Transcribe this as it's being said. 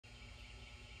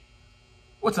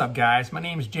What's up, guys? My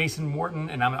name is Jason Wharton,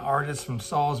 and I'm an artist from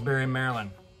Salisbury,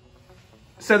 Maryland.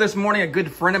 So this morning, a good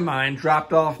friend of mine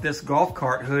dropped off this golf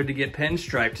cart hood to get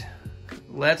pinstriped.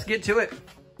 Let's get to it.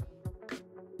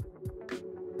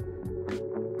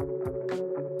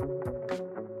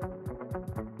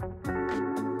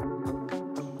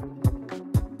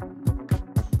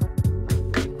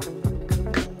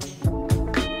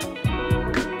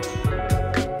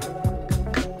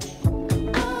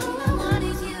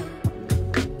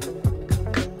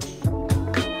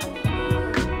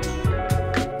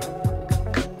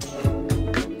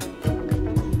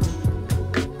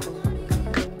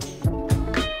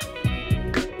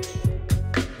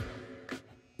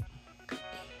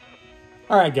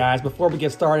 All right, guys, before we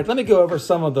get started, let me go over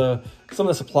some of the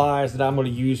supplies that I'm going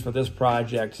to use for this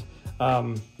project.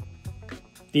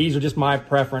 These are just my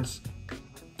preference.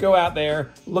 Go out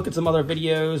there, look at some other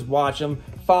videos, watch them,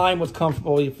 find what's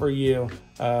comfortable for you.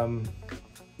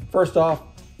 First off,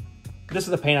 this is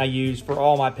the paint I use for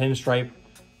all my pinstripe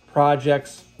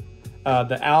projects.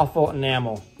 The Alpha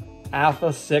Enamel,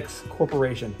 Alpha 6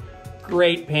 Corporation.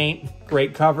 Great paint,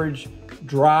 great coverage,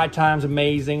 dry time's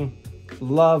amazing.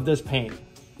 Love this paint.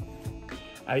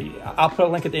 I'll put a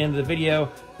link at the end of the video.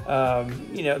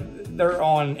 You know, they're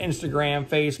on Instagram,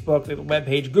 Facebook, the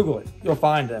webpage. Google it. You'll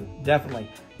find them. Definitely.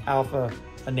 Alpha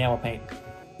Enamel paint.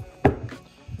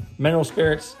 Mineral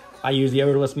spirits. I use the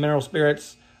odorless mineral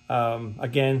spirits.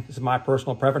 Again, this is my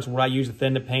personal preference. What I use to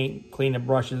thin the paint, clean the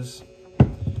brushes.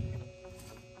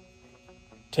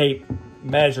 Tape.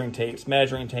 Measuring tapes.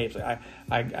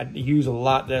 I use a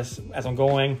lot this as I'm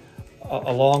going,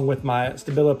 along with my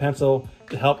Stabilo pencil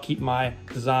to help keep my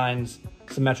designs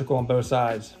symmetrical on both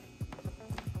sides.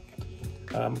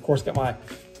 Of course, got my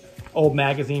old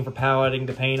magazine for paletting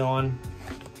the paint on.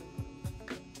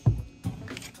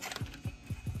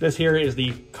 This here is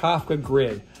the Kafka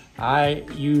grid. I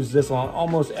use this on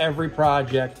almost every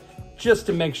project just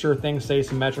to make sure things stay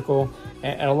symmetrical.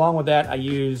 And along with that, I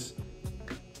use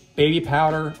baby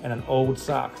powder and an old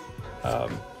sock.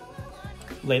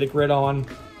 Lay the grid on,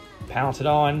 pounce it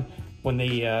on. When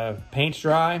the paint's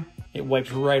dry, it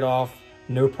wipes right off,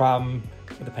 no problem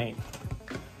with the paint.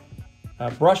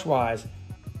 Brush-wise,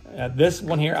 this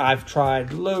one here, I've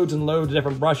tried loads and loads of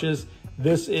different brushes.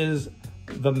 This is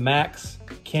the Max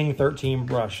King 13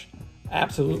 brush.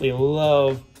 Absolutely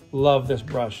love this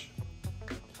brush.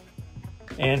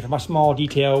 And for my small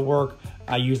detail work,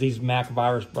 I use these Mac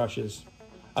Virus brushes.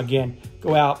 Again,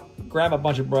 go out, grab a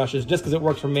bunch of brushes. Just because it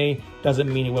works for me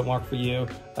doesn't mean it won't work for you.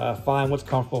 Find what's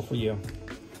comfortable for you.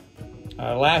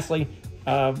 Lastly,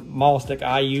 maul stick.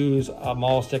 I use a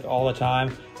maul stick all the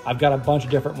time. I've got a bunch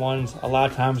of different ones. A lot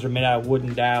of times they're made out of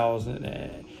wooden dowels.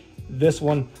 This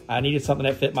one, I needed something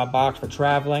that fit my box for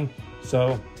traveling,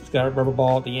 so it's got a rubber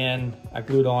ball at the end. I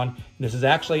glued on. This is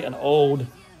actually an old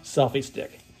selfie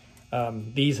stick.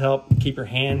 These help keep your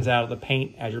hands out of the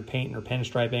paint as you're painting or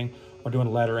pinstriping or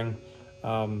doing lettering.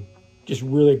 Just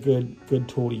really good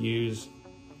tool to use.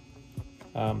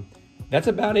 That's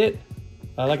about it.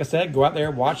 Like I said, go out there,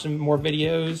 watch some more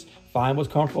videos, find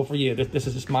what's comfortable for you. This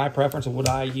is just my preference of what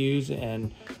I use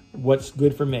and what's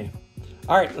good for me.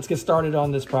 All right, let's get started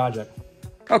on this project.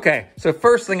 Okay, so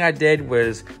first thing I did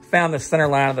was found the center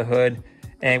line of the hood,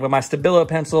 and with my Stabilo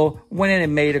pencil, went in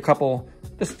and made a couple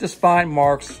just fine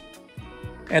marks.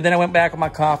 And then I went back with my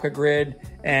Kafka grid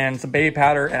and some baby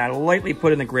powder, and I lightly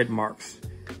put in the grid marks.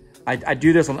 I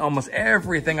do this on almost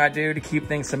everything I do to keep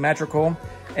things symmetrical.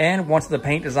 And once the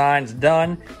paint design's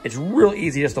done, it's real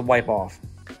easy just to wipe off.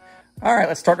 All right,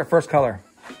 let's start the first color.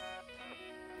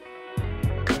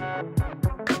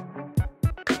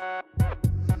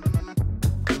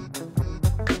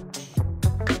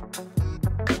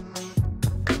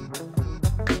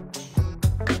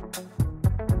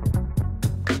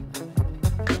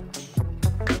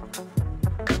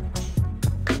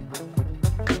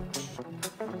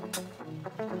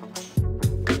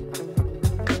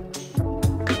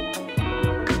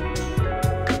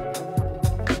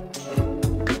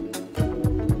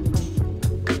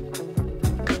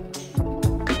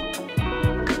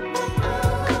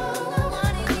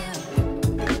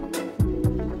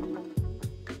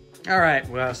 All right,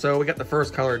 well, so we got the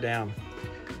first color down.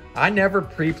 I never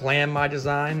pre-plan my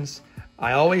designs.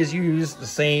 I always use the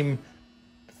same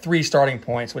 3 starting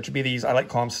points, which would be these, I like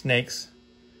to call them snakes.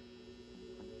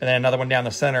 And then another one down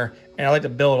the center, and I like to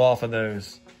build off of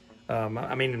those.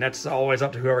 I mean, that's always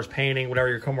up to whoever's painting, whatever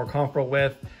you're more comfortable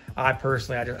with. I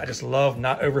personally, I just love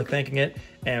not overthinking it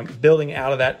and building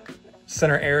out of that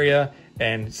center area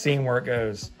and seeing where it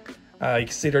goes. You can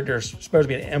see there's supposed to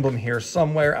be an emblem here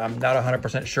somewhere. I'm not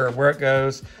 100% sure where it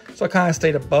goes. So I kind of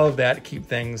stayed above that to keep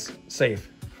things safe.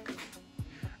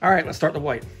 All right, let's start the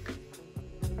white.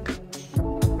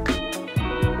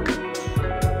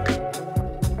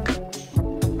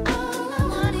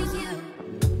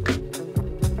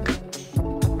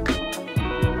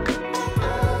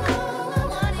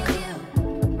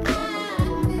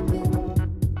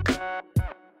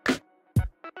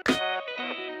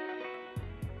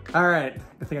 All right,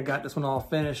 I think I got this one all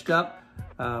finished up.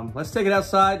 Let's take it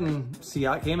outside and see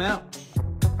how it came out.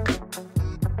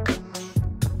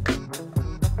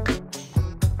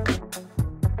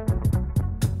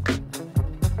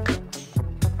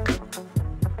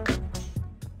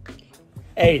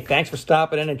 Hey, thanks for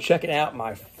stopping in and checking out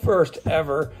my first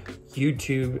ever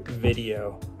YouTube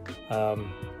video.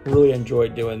 Really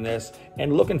enjoyed doing this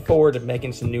and looking forward to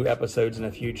making some new episodes in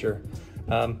the future.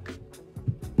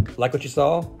 Like what you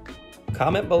saw?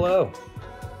 Comment below.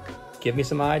 Give me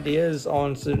some ideas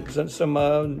on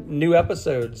some new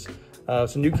episodes,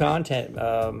 some new content.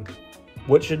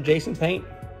 What should Jason paint?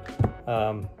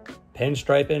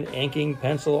 Pinstriping, inking,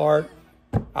 pencil art.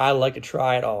 I like to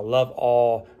try it all. Love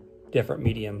all different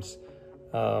mediums.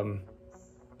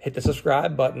 Hit the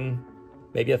subscribe button.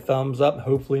 Maybe a thumbs up.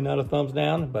 Hopefully not a thumbs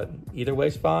down, but either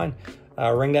way's fine.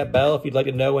 Ring that bell if you'd like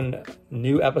to know when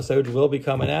new episodes will be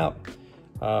coming out.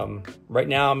 Right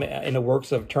now I'm in the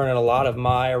works of turning a lot of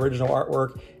my original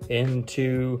artwork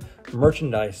into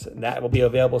merchandise. That will be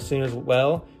available soon as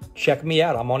well. Check me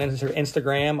out. I'm on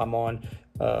Instagram. I'm on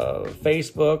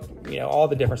Facebook, you know, all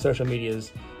the different social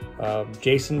medias.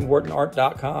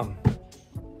 JasonWhartonArt.com.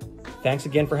 Thanks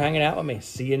again for hanging out with me.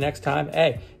 See you next time.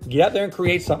 Hey, get out there and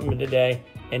create something today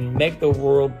and make the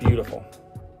world beautiful.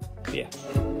 See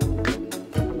ya.